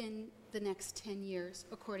within the next 10 years,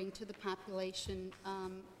 according to the population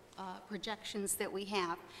projections that we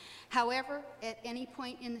have. However, at any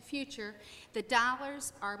point in the future, the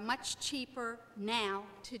dollars are much cheaper now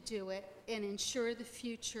to do it and ensure the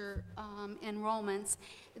future enrollments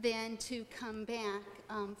than to come back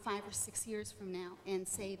 5 or 6 years from now and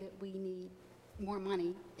say that we need more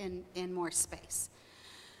money and more space.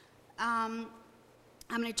 I'm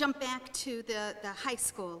going to jump back to the high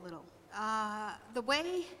school a little. The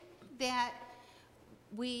way that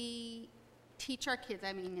we teach our kids,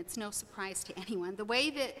 I mean, it's no surprise to anyone, the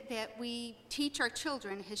way that we teach our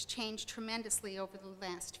children has changed tremendously over the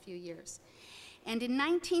last few years. And in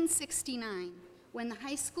 1969, when the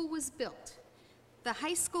high school was built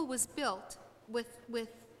with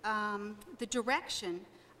the direction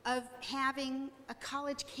of having a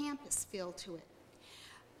college campus feel to it.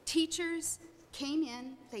 Teachers came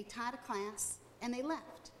in, they taught a class, and they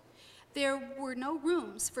left. There were no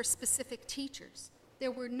rooms for specific teachers.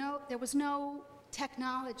 There was no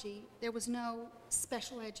technology. There was no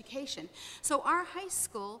special education. So our high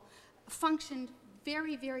school functioned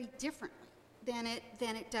very, very differently than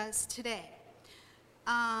it does today.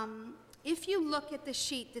 If you look at the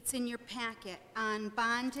sheet that's in your packet on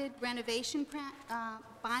bonded renovation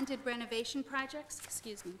projects,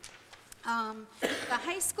 excuse me, the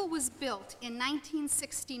high school was built in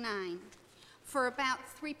 1969 for about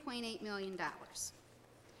 $3.8 million.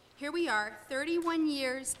 Here we are, 31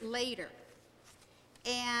 years later,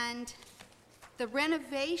 and the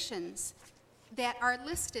renovations that are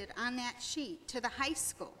listed on that sheet to the high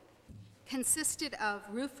school consisted of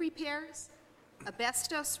roof repairs,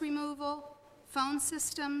 asbestos removal, phone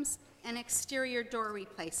systems, and exterior door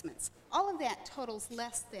replacements. All of that totals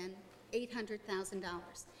less than $800,000.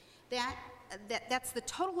 That's the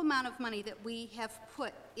total amount of money that we have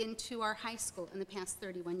put into our high school in the past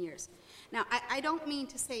 31 years. Now, I don't mean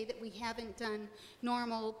to say that we haven't done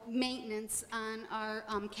normal maintenance on our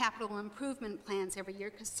capital improvement plans every year,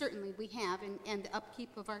 because certainly we have, and the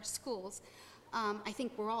upkeep of our schools, I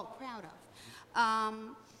think we're all proud of.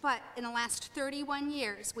 But in the last 31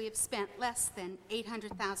 years, we have spent less than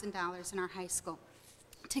 $800,000 in our high school.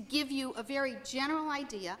 To give you a very general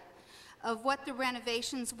idea of what the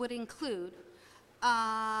renovations would include,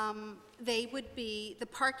 They would be the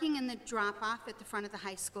parking and the drop-off at the front of the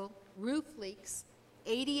high school, roof leaks,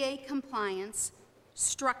 ADA compliance,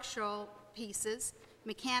 structural pieces,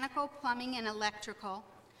 mechanical, plumbing, and electrical,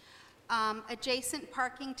 adjacent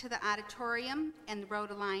parking to the auditorium and the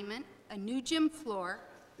road alignment, a new gym floor,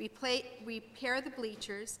 repair the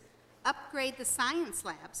bleachers, upgrade the science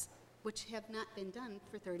labs, which have not been done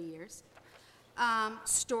for 30 years,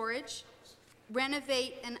 storage,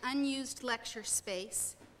 renovate an unused lecture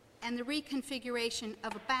space, and the reconfiguration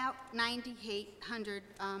of about 9,800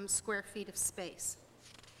 square feet of space.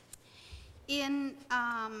 In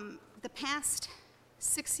the past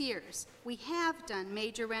 6 years, we have done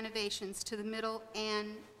major renovations to the middle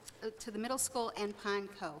school and Pond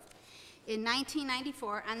Cove. In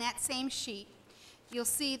 1994, on that same sheet, you'll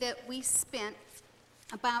see that we spent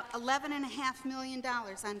about $11.5 million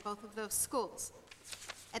on both of those schools.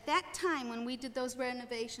 At that time, when we did those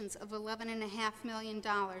renovations of $11.5 million,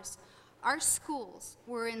 our schools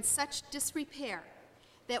were in such disrepair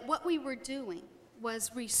that what we were doing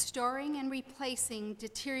was restoring and replacing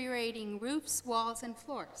deteriorating roofs, walls, and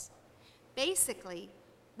floors. Basically,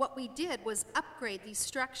 what we did was upgrade these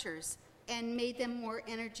structures and made them more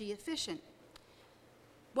energy efficient.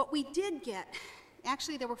 What we did get,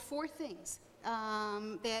 actually there were 4 things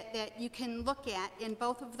that you can look at in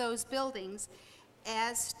both of those buildings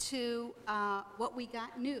as to what we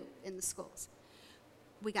got new in the schools.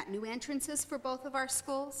 We got new entrances for both of our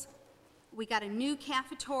schools. We got a new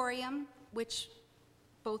cafetorium, which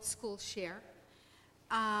both schools share.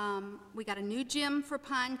 We got a new gym for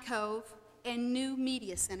Pond Cove and new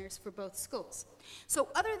media centers for both schools. So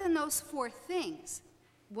other than those 4 things,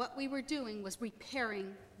 what we were doing was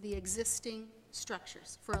repairing the existing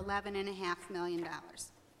structures for $11.5 million.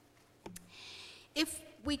 If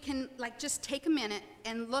we can just take a minute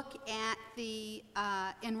and look at the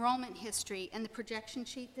enrollment history and the projection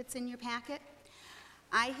sheet that's in your packet,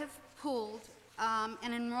 I have pulled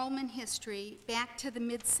an enrollment history back to the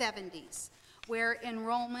mid-70s, where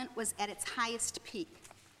enrollment was at its highest peak.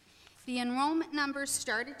 The enrollment numbers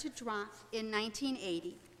started to drop in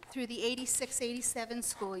 1980 through the 86-87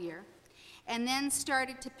 school year, and then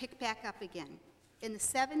started to pick back up again. In the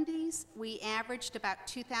 70s, we averaged about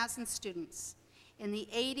 2,000 students. In the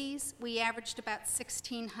 80s, we averaged about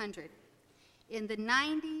 1,600. In the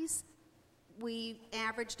 90s, we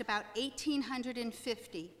averaged about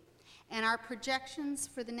 1,850. And our projections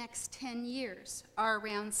for the next 10 years are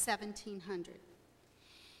around 1,700.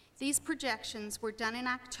 These projections were done in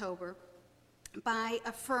October by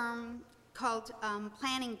a firm called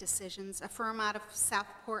Planning Decisions, a firm out of South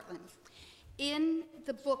Portland. In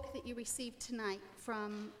the book that you received tonight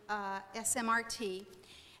from SMRT,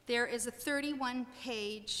 there is a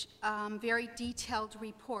 31-page, very detailed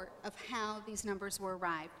report of how these numbers were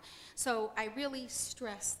arrived. So I really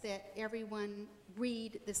stress that everyone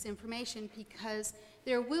read this information, because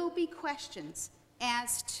there will be questions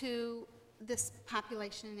as to this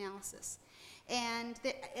population analysis. And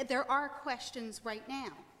there are questions right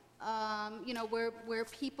now, you know, where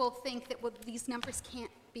people think that these numbers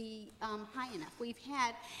can't be high enough. We've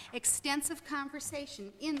had extensive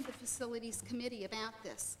conversation in the Facilities Committee about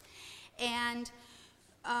this. And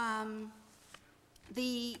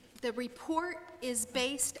the report is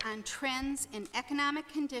based on trends in economic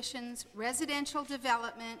conditions, residential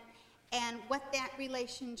development, and what that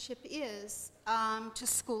relationship is to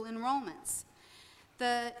school enrollments.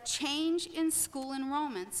 The change in school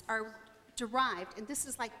enrollments are derived, and this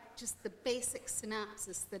is like just the basic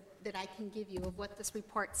synopsis that I can give you of what this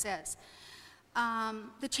report says.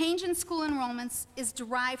 The change in school enrollments is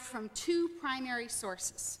derived from 2 primary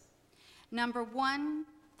sources. Number 1,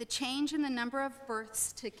 the change in the number of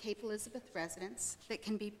births to Cape Elizabeth residents that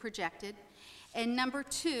can be projected. And number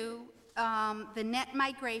 2, the net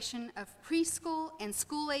migration of preschool and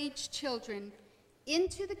school-age children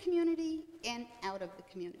into the community and out of the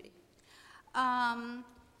community.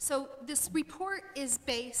 So this report is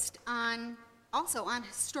based on also on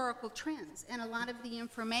historical trends, and a lot of the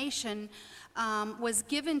information was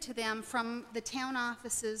given to them from the town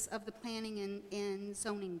offices of the Planning and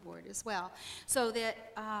Zoning Board as well, so that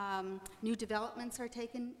new developments are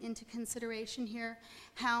taken into consideration here,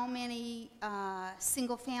 how many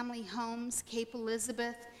single-family homes Cape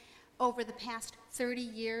Elizabeth over the past 30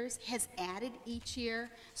 years has added each year,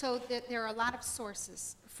 so that there are a lot of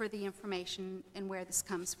sources for the information and where this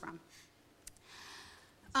comes from.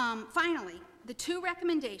 Finally, the 2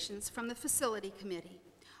 recommendations from the Facility Committee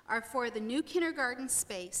are for the new kindergarten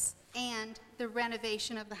space and the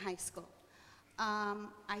renovation of the high school.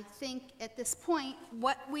 I think at this point,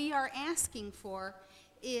 what we are asking for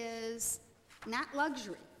is not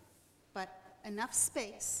luxury, but enough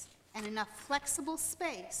space and enough flexible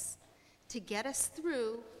space to get us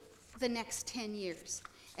through the next 10 years.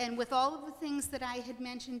 And with all of the things that I had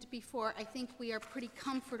mentioned before, I think we are pretty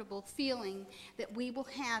comfortable feeling that we will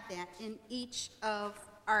have that in each of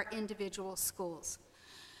our individual schools.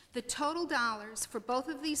 The total dollars for both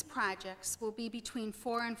of these projects will be between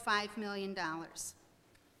 $4 and $5 million.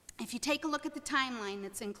 If you take a look at the timeline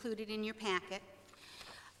that's included in your packet,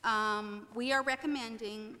 we are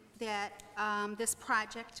recommending that this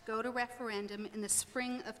project go to referendum in the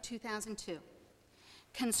spring of 2002.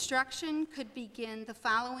 Construction could begin the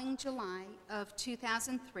following July of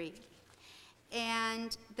 2003,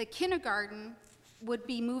 and the kindergarten would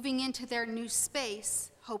be moving into their new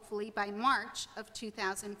space, hopefully by March of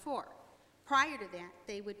 2004. Prior to that,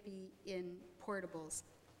 they would be in portables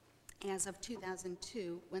as of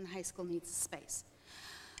 2002 when the high school needs a space.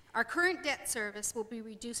 Our current debt service will be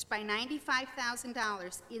reduced by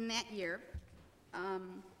 $95,000 in that year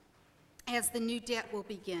as the new debt will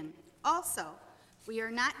begin. Also, we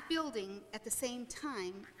are not building at the same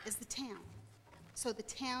time as the town. So the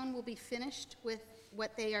town will be finished with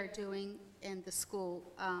what they are doing, and the school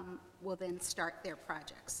will then start their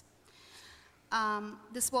projects.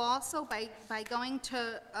 This will also, by going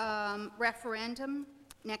to referendum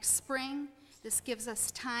next spring, this gives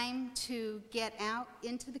us time to get out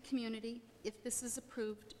into the community, if this is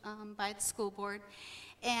approved by the school board,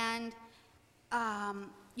 and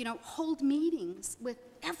you know, hold meetings with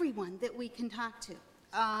everyone that we can talk to.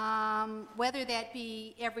 Whether that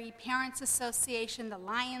be every parents association, the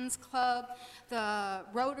Lions Club, the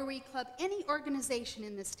Rotary Club, any organization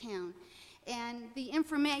in this town. And the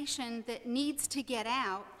information that needs to get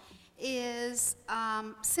out is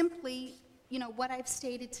simply, you know, what I've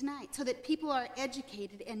stated tonight, so that people are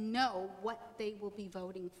educated and know what they will be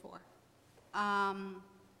voting for.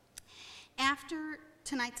 After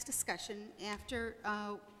tonight's discussion, after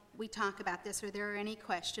we talk about this, or there are any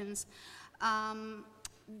questions,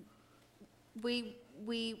 we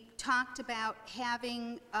talked about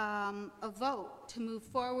having a vote to move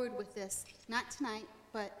forward with this, not tonight,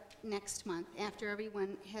 but next month, after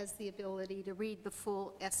everyone has the ability to read the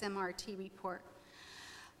full SMRT report.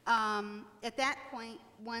 At that point,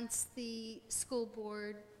 once the school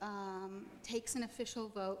board takes an official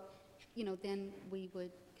vote, you know, then we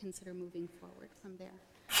would consider moving forward from there.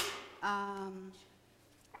 I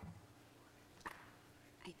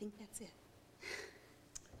think that's it.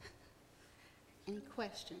 Any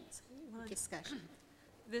questions, discussion?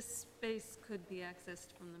 This space could be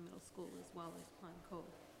accessed from the middle school as well as Pond Cove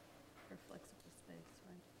for flexible space,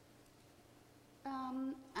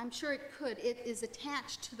 right? I'm sure it could. It is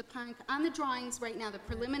attached to the Pond, on the drawings right now, the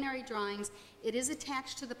preliminary drawings, it is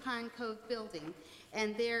attached to the Pond Cove building,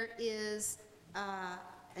 and there is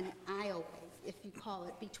an aisleway, if you call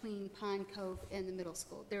it, between Pond Cove and the middle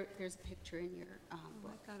school. There's a picture in your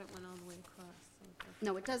book. I thought it went all the way across.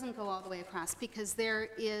 No, it doesn't go all the way across, because there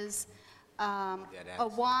is a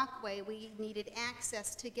walkway. We needed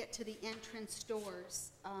access to get to the entrance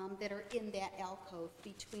doors that are in that alcove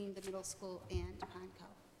between the middle school and Pond Cove.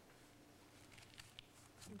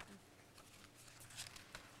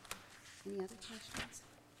 Any other questions?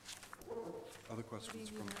 Other questions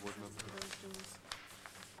from board members?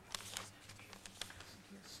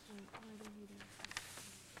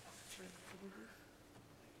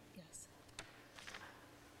 Yes.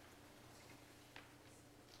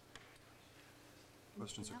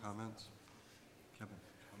 Questions or comments? Kevin?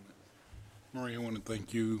 Marie, I want to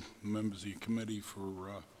thank you, members of your committee, for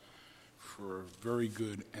a very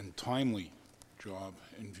good and timely job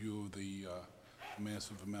in view of the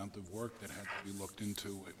massive amount of work that had to be looked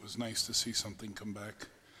into. It was nice to see something come back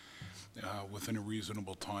within a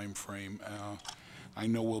reasonable time frame. I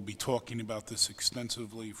know we'll be talking about this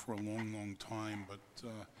extensively for a long, long time, but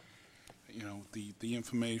you know, the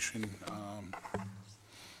information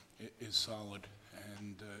is solid,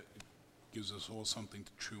 and it gives us all something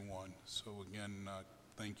to chew on. So again,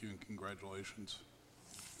 thank you and congratulations.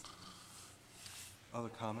 Other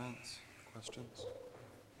comments, questions?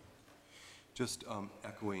 Just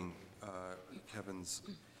echoing Kevin's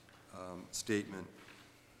statement,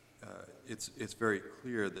 it's very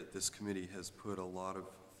clear that this committee has put a lot of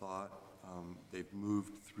thought. They've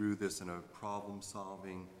moved through this in a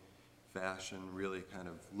problem-solving fashion, really kind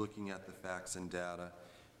of looking at the facts and data,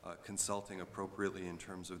 consulting appropriately in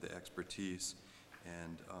terms of the expertise,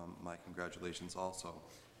 and my congratulations also.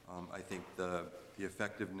 I think the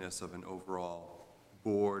effectiveness of an overall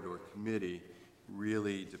board or committee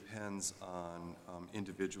really depends on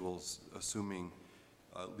individuals assuming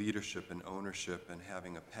leadership and ownership and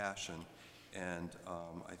having a passion And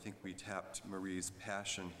I think we tapped Marie's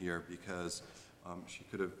passion here because she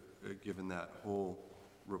could have given that whole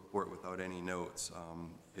report without any notes.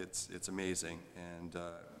 It's amazing, and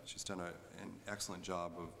she's done an excellent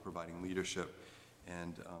job of providing leadership.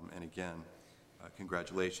 And again,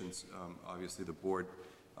 congratulations. Obviously, the board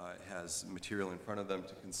has material in front of them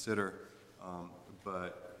to consider,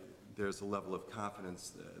 but there's a level of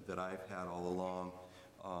confidence that I've had all along,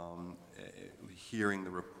 hearing the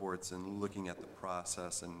reports and looking at the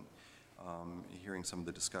process and hearing some of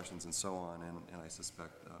the discussions and so on, and I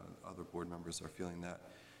suspect other board members are feeling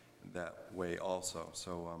that way also.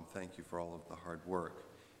 So thank you for all of the hard work,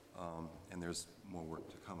 and there's more work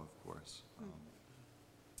to come, of course.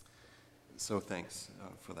 So thanks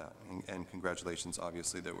for that, and congratulations.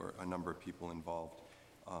 Obviously, there were a number of people involved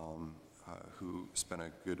who spent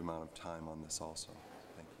a good amount of time on this also.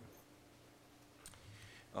 Thank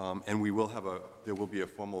you. And there will be a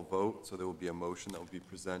formal vote, so there will be a motion that will be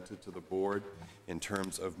presented to the board in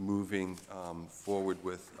terms of moving forward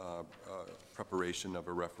with preparation of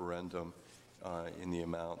a referendum in the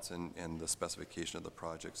amounts and the specification of the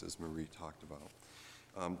projects, as Marie talked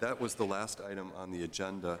about. That was the last item on the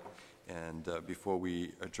agenda. And before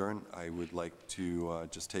we adjourn, I would like to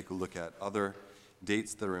just take a look at other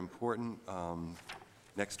dates that are important.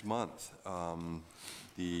 Next month,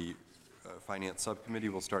 the Finance Subcommittee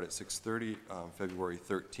will start at 6:30, February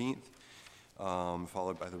 13th,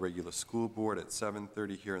 followed by the regular school board at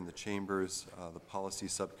 7:30 here in the chambers. The Policy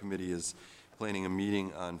Subcommittee is planning a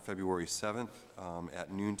meeting on February 7th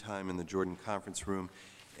at noontime in the Jordan Conference Room.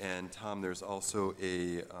 And Tom, there's also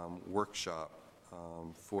a workshop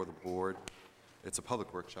for the board. It's a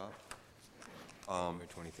public workshop. February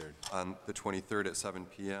 23rd. On the 23rd at 7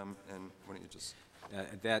 p.m. And why don't you just...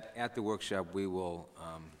 At the workshop, we will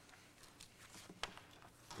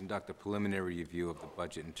conduct a preliminary review of the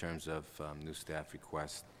budget in terms of new staff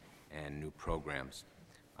requests and new programs.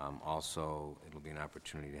 Also, it'll be an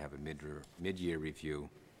opportunity to have a mid-year review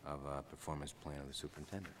of a performance plan of the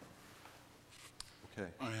superintendent. Okay.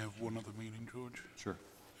 I have one other meeting, George. Sure.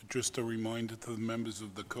 Just a reminder to the members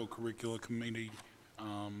of the co-curricular committee,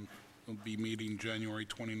 we'll be meeting January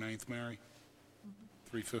 29th, Mary,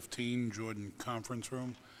 3:15, Jordan Conference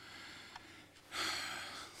Room.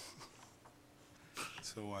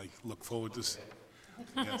 So I look forward to,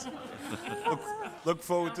 yes. look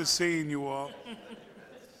forward to seeing you all.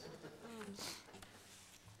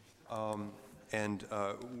 And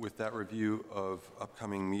with that review of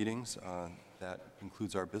upcoming meetings, that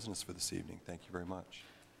concludes our business for this evening. Thank you very much.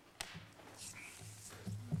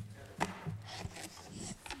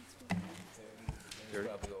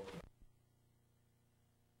 Probably